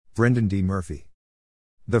Brendan D. Murphy.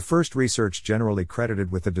 The first research generally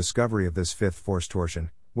credited with the discovery of this fifth force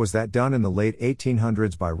torsion was that done in the late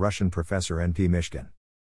 1800s by Russian professor N.P. Mishkin.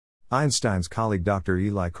 Einstein's colleague Dr.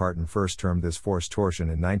 Eli Cartan first termed this force torsion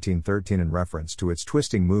in 1913 in reference to its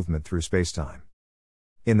twisting movement through spacetime.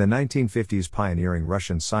 In the 1950s, pioneering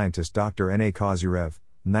Russian scientist Dr. N.A. Kozyrev,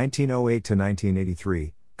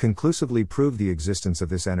 1908-1983, conclusively proved the existence of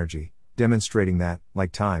this energy, demonstrating that,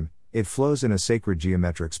 like time, it flows in a sacred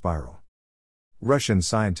geometric spiral. Russian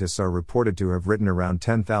scientists are reported to have written around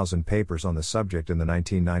 10,000 papers on the subject in the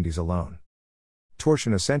 1990s alone.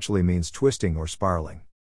 Torsion essentially means twisting or spiraling.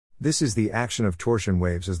 This is the action of torsion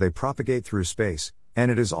waves as they propagate through space, and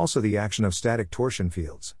it is also the action of static torsion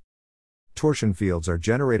fields. Torsion fields are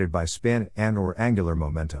generated by spin and/or angular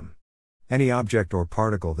momentum. Any object or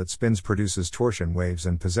particle that spins produces torsion waves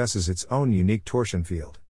and possesses its own unique torsion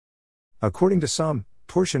field. According to some,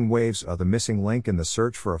 torsion waves are the missing link in the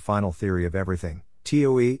search for a final theory of everything,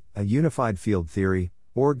 TOE, a unified field theory,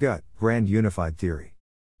 or GUT, grand unified theory.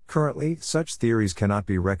 Currently, such theories cannot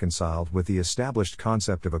be reconciled with the established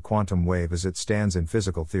concept of a quantum wave as it stands in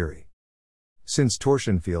physical theory. Since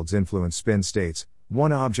torsion fields influence spin states,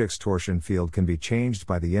 one object's torsion field can be changed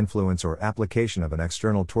by the influence or application of an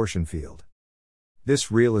external torsion field.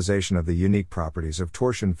 This realization of the unique properties of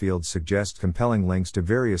torsion fields suggests compelling links to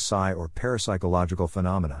various psi or parapsychological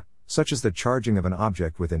phenomena, such as the charging of an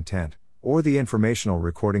object with intent, or the informational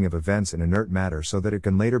recording of events in inert matter so that it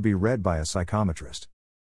can later be read by a psychometrist.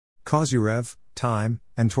 Kozyrev, Time,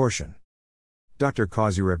 and Torsion. Dr.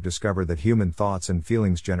 Kozyrev discovered that human thoughts and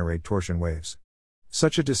feelings generate torsion waves.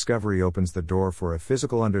 Such a discovery opens the door for a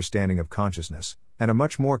physical understanding of consciousness, and a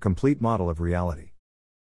much more complete model of reality.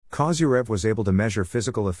 Kozyrev was able to measure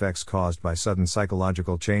physical effects caused by sudden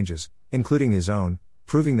psychological changes, including his own,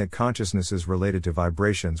 proving that consciousness is related to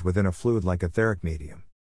vibrations within a fluid-like etheric medium.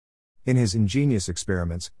 In his ingenious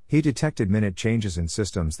experiments, he detected minute changes in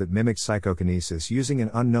systems that mimicked psychokinesis using an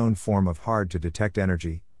unknown form of hard-to-detect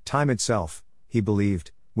energy, time itself, he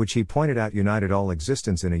believed, which he pointed out united all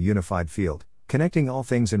existence in a unified field, connecting all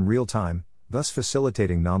things in real time, thus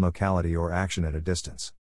facilitating non-locality or action at a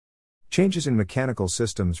distance. Changes in mechanical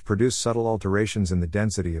systems produce subtle alterations in the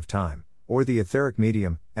density of time, or the etheric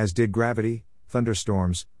medium, as did gravity,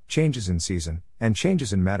 thunderstorms, changes in season, and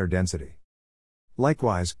changes in matter density.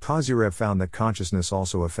 Likewise, Kozyrev found that consciousness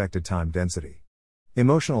also affected time density.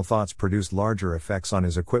 Emotional thoughts produced larger effects on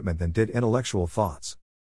his equipment than did intellectual thoughts.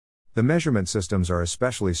 The measurement systems are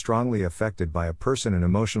especially strongly affected by a person in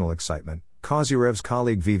emotional excitement, Kozyrev's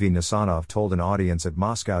colleague Vivi Nisanov told an audience at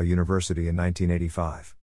Moscow University in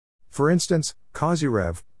 1985. For instance,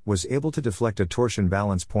 Kozyrev was able to deflect a torsion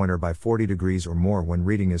balance pointer by 40 degrees or more when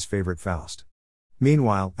reading his favorite Faust.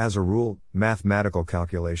 Meanwhile, as a rule, mathematical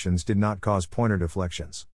calculations did not cause pointer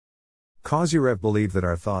deflections. Kozyrev believed that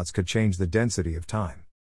our thoughts could change the density of time.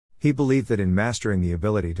 He believed that in mastering the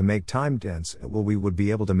ability to make time dense at will, we would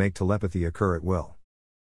be able to make telepathy occur at will.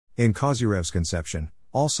 In Kozyrev's conception,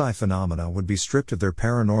 all psi phenomena would be stripped of their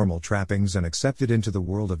paranormal trappings and accepted into the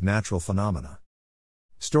world of natural phenomena.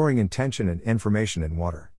 Storing intention and information in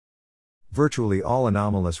water. Virtually all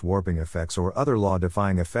anomalous warping effects or other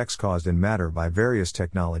law-defying effects caused in matter by various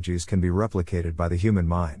technologies can be replicated by the human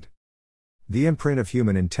mind. The imprint of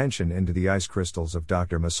human intention into the ice crystals of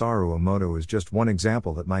Dr. Masaru Emoto is just one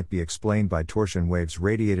example that might be explained by torsion waves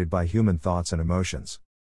radiated by human thoughts and emotions.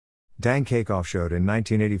 Dan Kakoff showed in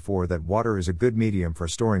 1984 that water is a good medium for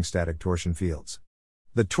storing static torsion fields.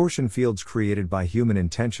 The torsion fields created by human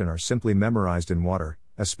intention are simply memorized in water,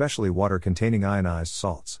 especially water containing ionized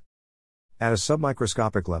salts. At a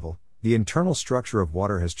submicroscopic level, the internal structure of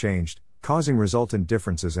water has changed, causing resultant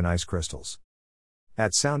differences in ice crystals.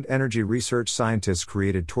 At Sound Energy Research, scientists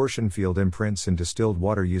created torsion field imprints in distilled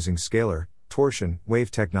water using scalar, torsion, wave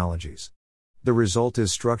technologies. The result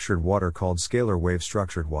is structured water called scalar wave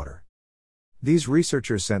structured water. These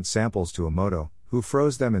researchers sent samples to Emoto, who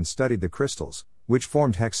froze them and studied the crystals, which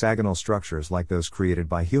formed hexagonal structures like those created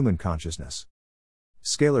by human consciousness.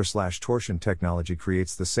 Scalar/torsion technology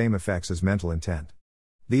creates the same effects as mental intent.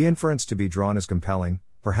 The inference to be drawn is compelling,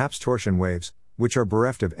 perhaps torsion waves, which are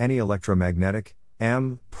bereft of any electromagnetic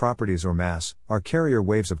properties or mass, are carrier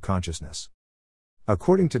waves of consciousness.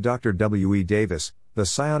 According to Dr. W. E. Davis, the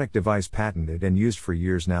psionic device patented and used for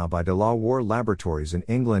years now by De La Warr Laboratories in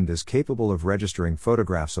England is capable of registering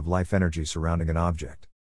photographs of life energy surrounding an object.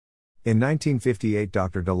 In 1958,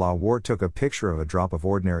 Dr. De La Warr took a picture of a drop of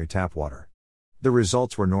ordinary tap water. The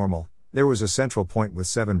results were normal. There was a central point with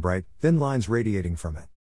 7 bright, thin lines radiating from it.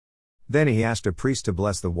 Then he asked a priest to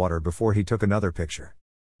bless the water before he took another picture.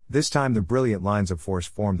 This time the brilliant lines of force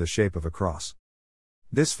formed the shape of a cross.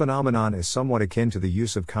 This phenomenon is somewhat akin to the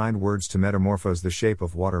use of kind words to metamorphose the shape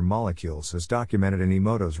of water molecules as documented in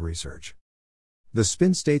Emoto's research. The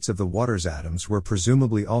spin states of the water's atoms were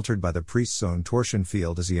presumably altered by the priest's own torsion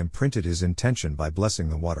field as he imprinted his intention by blessing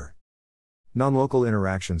the water. Non-local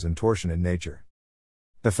interactions and torsion in nature.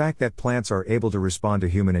 The fact that plants are able to respond to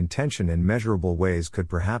human intention in measurable ways could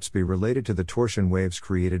perhaps be related to the torsion waves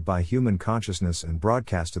created by human consciousness and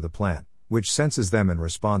broadcast to the plant, which senses them and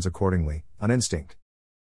responds accordingly, on instinct.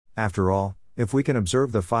 After all, if we can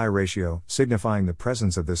observe the phi ratio, signifying the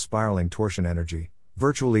presence of this spiraling torsion energy,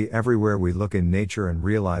 virtually everywhere we look in nature and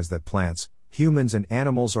realize that plants, humans and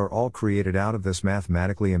animals are all created out of this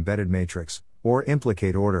mathematically embedded matrix, or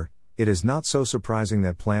implicate order, it is not so surprising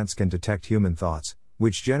that plants can detect human thoughts,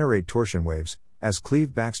 which generate torsion waves, as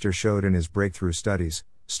Cleve Baxter showed in his breakthrough studies,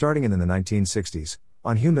 starting in the 1960s,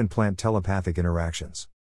 on human-plant telepathic interactions.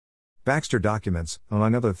 Baxter documents,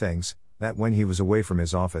 among other things, that when he was away from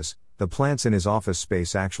his office, the plants in his office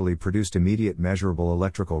space actually produced immediate measurable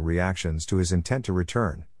electrical reactions to his intent to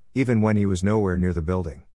return, even when he was nowhere near the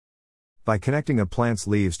building. By connecting a plant's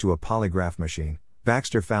leaves to a polygraph machine,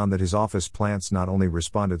 Baxter found that his office plants not only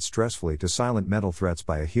responded stressfully to silent mental threats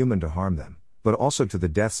by a human to harm them, but also to the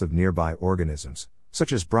deaths of nearby organisms,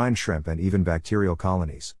 such as brine shrimp and even bacterial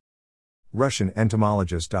colonies. Russian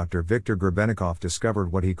entomologist Dr. Viktor Grebennikov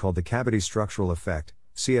discovered what he called the cavity structural effect,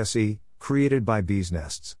 CSE, created by bees'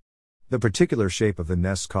 nests. The particular shape of the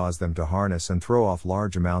nests caused them to harness and throw off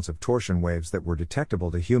large amounts of torsion waves that were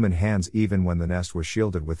detectable to human hands even when the nest was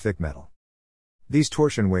shielded with thick metal. These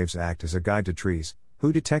torsion waves act as a guide to trees,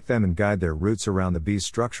 who detect them and guide their roots around the bees'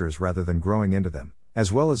 structures rather than growing into them,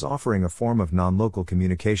 as well as offering a form of non-local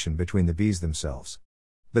communication between the bees themselves.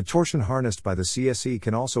 The torsion harnessed by the CSE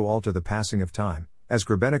can also alter the passing of time, as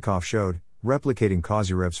Grebennikov showed, replicating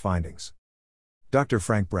Kozyrev's findings. Dr.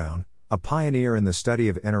 Frank Brown, a pioneer in the study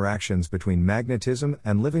of interactions between magnetism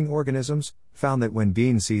and living organisms, found that when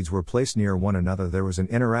bean seeds were placed near one another there was an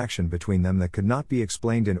interaction between them that could not be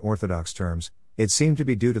explained in orthodox terms. It seemed to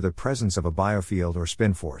be due to the presence of a biofield or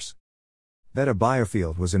spin force. That a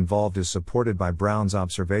biofield was involved is supported by Brown's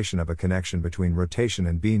observation of a connection between rotation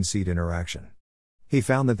and bean seed interaction. He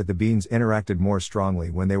found that the beans interacted more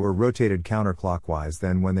strongly when they were rotated counterclockwise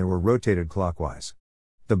than when they were rotated clockwise.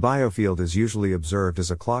 The biofield is usually observed as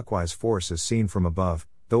a clockwise force as seen from above,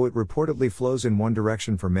 though it reportedly flows in one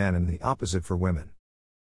direction for men and the opposite for women.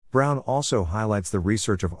 Brown also highlights the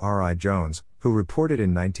research of R.I. Jones, who reported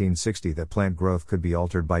in 1960 that plant growth could be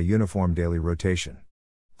altered by uniform daily rotation.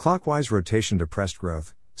 Clockwise rotation depressed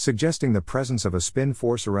growth, suggesting the presence of a spin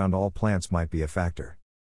force around all plants might be a factor.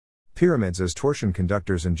 Pyramids as torsion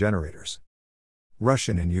conductors and generators.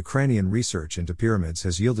 Russian and Ukrainian research into pyramids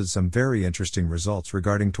has yielded some very interesting results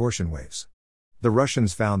regarding torsion waves. The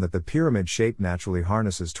Russians found that the pyramid shape naturally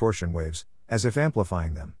harnesses torsion waves, as if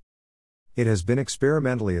amplifying them. It has been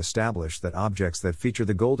experimentally established that objects that feature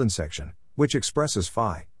the golden section, which expresses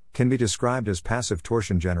phi, can be described as passive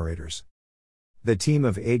torsion generators. The team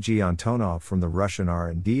of A.G. Antonov from the Russian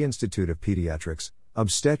R&D Institute of Pediatrics,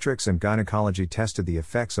 Obstetrics and Gynecology tested the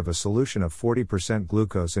effects of a solution of 40%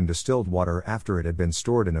 glucose in distilled water after it had been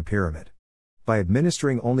stored in a pyramid. By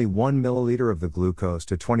administering only 1 milliliter of the glucose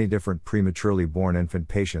to 20 different prematurely born infant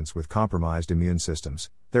patients with compromised immune systems,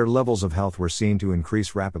 their levels of health were seen to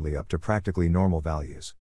increase rapidly up to practically normal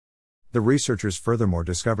values. The researchers furthermore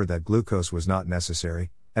discovered that glucose was not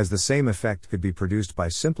necessary, as the same effect could be produced by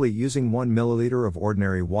simply using 1 milliliter of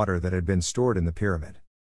ordinary water that had been stored in the pyramid.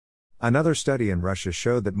 Another study in Russia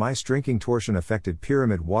showed that mice drinking torsion-affected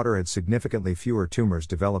pyramid water had significantly fewer tumors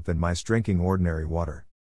developed than mice drinking ordinary water.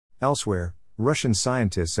 Elsewhere, Russian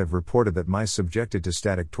scientists have reported that mice subjected to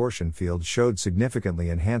static torsion fields showed significantly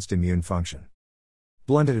enhanced immune function.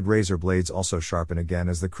 Blunted razor blades also sharpen again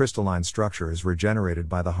as the crystalline structure is regenerated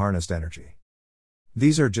by the harnessed energy.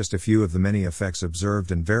 These are just a few of the many effects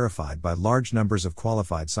observed and verified by large numbers of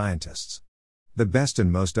qualified scientists. The best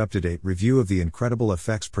and most up-to-date review of the incredible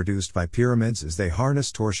effects produced by pyramids as they harness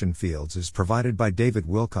torsion fields is provided by David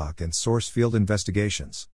Wilcock in Source Field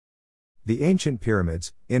Investigations. The ancient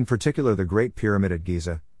pyramids, in particular the Great Pyramid at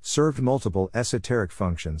Giza, served multiple esoteric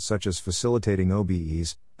functions such as facilitating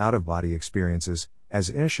OBEs, out-of-body experiences, as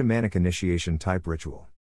in a shamanic initiation-type ritual.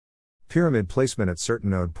 Pyramid placement at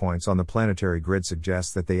certain node points on the planetary grid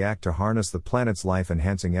suggests that they act to harness the planet's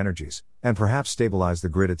life-enhancing energies, and perhaps stabilize the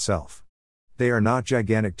grid itself. They are not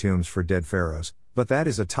gigantic tombs for dead pharaohs, but that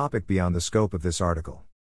is a topic beyond the scope of this article.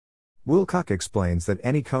 Wilcock explains that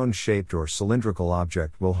any cone-shaped or cylindrical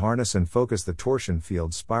object will harness and focus the torsion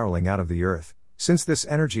field spiraling out of the Earth. Since this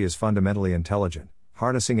energy is fundamentally intelligent,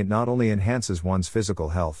 harnessing it not only enhances one's physical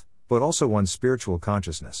health, but also one's spiritual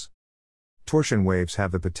consciousness. Torsion waves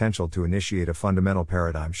have the potential to initiate a fundamental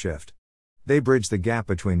paradigm shift. They bridge the gap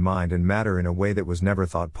between mind and matter in a way that was never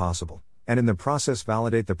thought possible, and in the process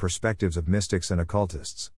validate the perspectives of mystics and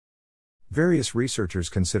occultists. Various researchers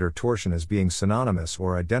consider torsion as being synonymous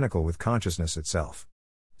or identical with consciousness itself.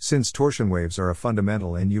 Since torsion waves are a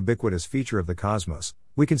fundamental and ubiquitous feature of the cosmos,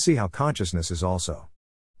 we can see how consciousness is also.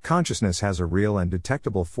 Consciousness has a real and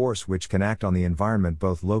detectable force which can act on the environment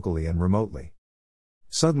both locally and remotely.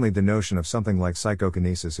 Suddenly the notion of something like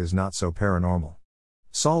psychokinesis is not so paranormal.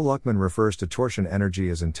 Saul Luckman refers to torsion energy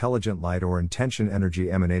as intelligent light or intention energy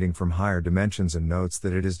emanating from higher dimensions and notes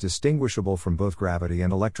that it is distinguishable from both gravity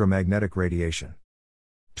and electromagnetic radiation.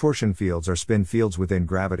 Torsion fields are spin fields within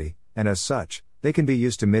gravity, and as such, they can be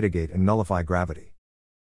used to mitigate and nullify gravity.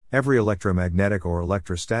 Every electromagnetic or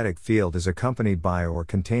electrostatic field is accompanied by or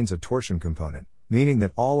contains a torsion component, meaning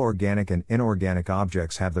that all organic and inorganic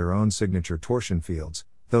objects have their own signature torsion fields,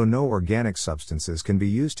 though no organic substances can be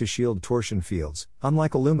used to shield torsion fields,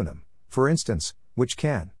 unlike aluminum, for instance, which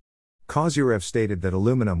can. Kozyrev stated that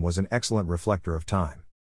aluminum was an excellent reflector of time.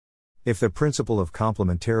 If the principle of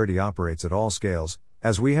complementarity operates at all scales,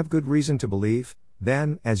 as we have good reason to believe,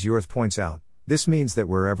 then, as Yurth points out, this means that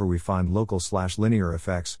wherever we find local/linear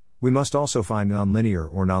effects, we must also find nonlinear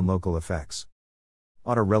or non-local effects.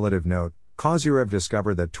 On a relative note, Kozyrev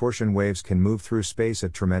discovered that torsion waves can move through space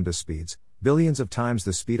at tremendous speeds, billions of times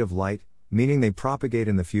the speed of light, meaning they propagate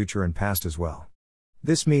in the future and past as well.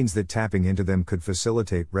 This means that tapping into them could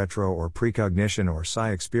facilitate retro or precognition or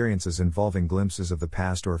psi experiences involving glimpses of the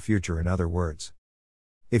past or future, in other words.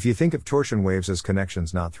 If you think of torsion waves as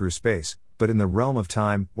connections not through space, but in the realm of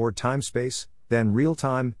time, or time-space, then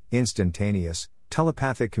real-time, instantaneous,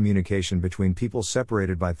 telepathic communication between people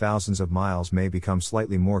separated by thousands of miles may become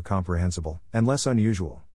slightly more comprehensible, and less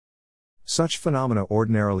unusual. Such phenomena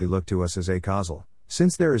ordinarily look to us as acausal,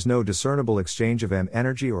 since there is no discernible exchange of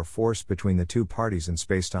energy or force between the two parties in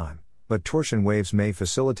spacetime, but torsion waves may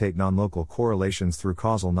facilitate non-local correlations through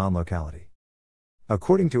causal non-locality.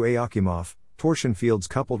 According to Akimov, torsion fields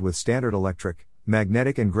coupled with standard electric,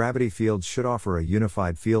 magnetic and gravity fields should offer a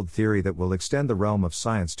unified field theory that will extend the realm of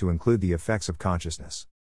science to include the effects of consciousness.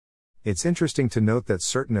 It's interesting to note that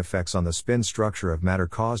certain effects on the spin structure of matter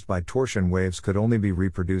caused by torsion waves could only be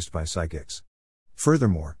reproduced by psychics.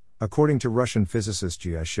 Furthermore, according to Russian physicist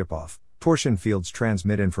G.I. Shipov, torsion fields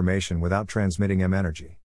transmit information without transmitting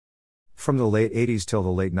energy. From the late 80s till the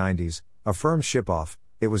late 90s, affirms Shipov,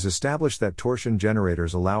 it was established that torsion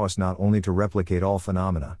generators allow us not only to replicate all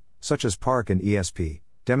phenomena, such as Park and ESP,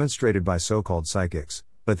 demonstrated by so-called psychics,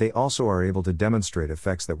 but they also are able to demonstrate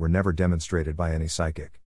effects that were never demonstrated by any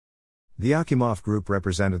psychic. The Akimov group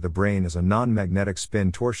represented the brain as a non-magnetic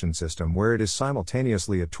spin torsion system where it is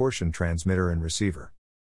simultaneously a torsion transmitter and receiver.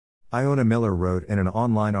 Iona Miller wrote in an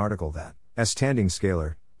online article that, as standing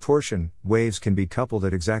scalar, torsion waves can be coupled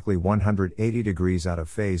at exactly 180 degrees out of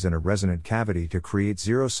phase in a resonant cavity to create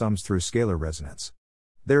zero sums through scalar resonance.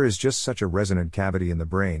 There is just such a resonant cavity in the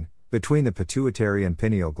brain, between the pituitary and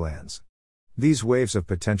pineal glands. These waves of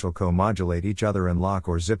potential co-modulate each other and lock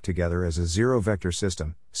or zip together as a zero-vector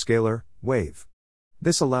system, scalar, wave.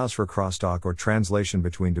 This allows for crosstalk or translation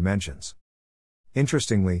between dimensions.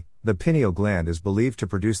 Interestingly, the pineal gland is believed to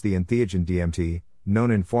produce the entheogen DMT,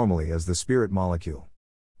 known informally as the spirit molecule.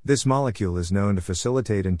 This molecule is known to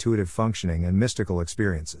facilitate intuitive functioning and mystical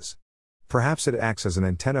experiences. Perhaps it acts as an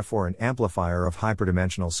antenna for an amplifier of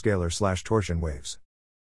hyperdimensional scalar/torsion waves.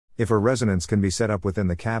 If a resonance can be set up within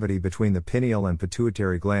the cavity between the pineal and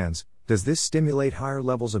pituitary glands, does this stimulate higher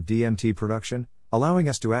levels of DMT production, allowing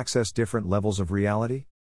us to access different levels of reality?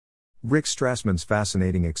 Rick Strassman's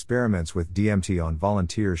fascinating experiments with DMT on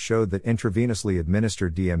volunteers showed that intravenously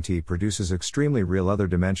administered DMT produces extremely real other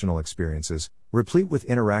dimensional experiences, replete with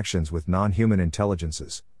interactions with non-human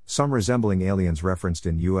intelligences, some resembling aliens referenced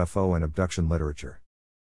in UFO and abduction literature.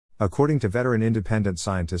 According to veteran independent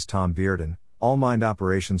scientist Tom Bearden, all mind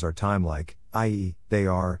operations are time-like, i.e., they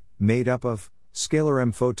are made up of scalar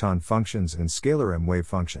M photon functions and scalar M wave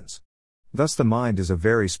functions. Thus the mind is a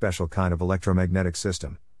very special kind of electromagnetic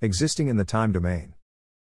system, existing in the time domain.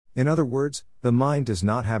 In other words, the mind does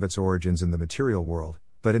not have its origins in the material world,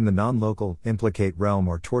 but in the non-local, implicate realm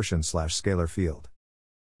or torsion/scalar field.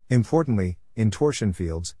 Importantly, in torsion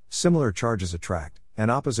fields, similar charges attract,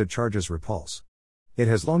 and opposite charges repulse. It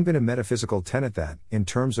has long been a metaphysical tenet that, in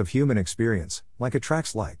terms of human experience, like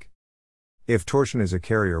attracts like. If torsion is a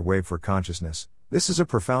carrier wave for consciousness, this is a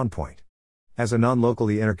profound point. As a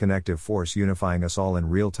non-locally interconnective force unifying us all in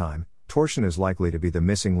real time, torsion is likely to be the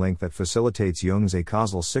missing link that facilitates Jung's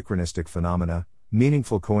acausal synchronistic phenomena,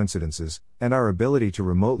 meaningful coincidences, and our ability to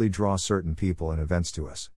remotely draw certain people and events to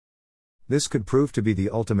us. This could prove to be the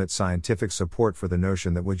ultimate scientific support for the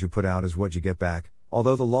notion that what you put out is what you get back,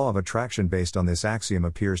 although the law of attraction based on this axiom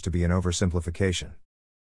appears to be an oversimplification.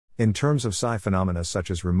 In terms of psi phenomena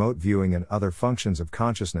such as remote viewing and other functions of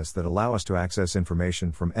consciousness that allow us to access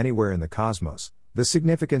information from anywhere in the cosmos, the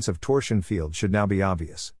significance of torsion fields should now be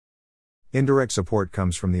obvious. Indirect support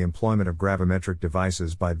comes from the employment of gravimetric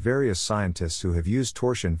devices by various scientists who have used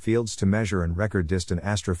torsion fields to measure and record distant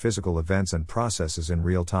astrophysical events and processes in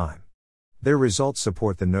real time. Their results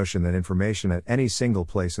support the notion that information at any single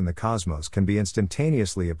place in the cosmos can be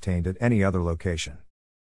instantaneously obtained at any other location.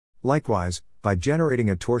 Likewise, by generating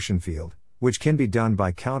a torsion field, which can be done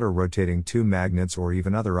by counter-rotating two magnets or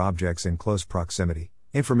even other objects in close proximity,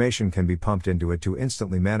 information can be pumped into it to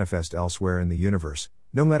instantly manifest elsewhere in the universe,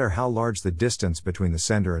 no matter how large the distance between the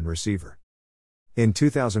sender and receiver. In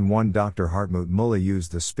 2001, Dr. Hartmut Müller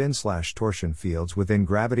used the spin/torsion fields within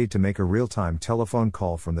gravity to make a real-time telephone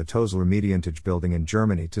call from the Tosler Medientage building in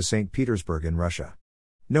Germany to St. Petersburg in Russia.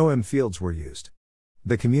 No EM fields were used.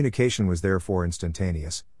 The communication was therefore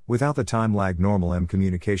instantaneous, without the time lag normal EM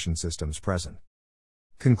communication systems present.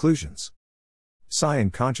 Conclusions. Psi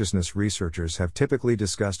and consciousness researchers have typically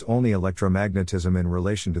discussed only electromagnetism in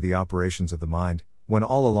relation to the operations of the mind, when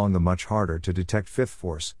all along the much harder to detect fifth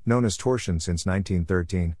force, known as torsion since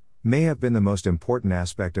 1913, may have been the most important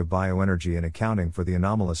aspect of bioenergy in accounting for the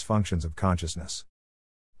anomalous functions of consciousness.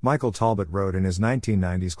 Michael Talbot wrote in his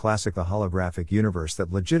 1990s classic The Holographic Universe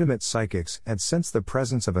that legitimate psychics had sensed the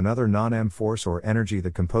presence of another non-M force or energy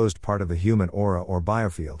that composed part of the human aura or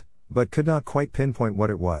biofield, but could not quite pinpoint what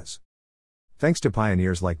it was. Thanks to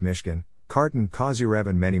pioneers like Mishkin, Carton, Kozyrev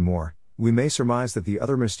and many more, we may surmise that the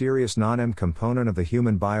other mysterious non-M component of the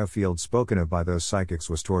human biofield spoken of by those psychics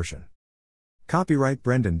was torsion. Copyright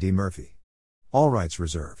Brendan D. Murphy. All rights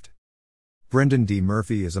reserved. Brendan D.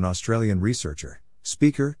 Murphy is an Australian researcher,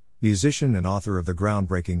 speaker, musician and author of the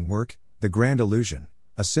groundbreaking work, The Grand Illusion,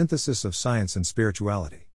 a synthesis of science and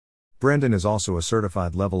spirituality. Brendan is also a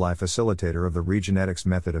certified Level I facilitator of the regenetics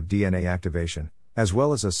method of DNA activation, as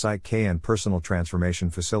well as a Psych-K and personal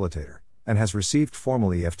transformation facilitator, and has received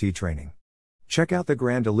formal EFT training. Check out The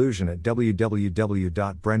Grand Illusion at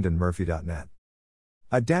www.brendanmurphy.net.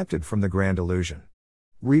 Adapted from The Grand Illusion.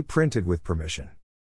 Reprinted with permission.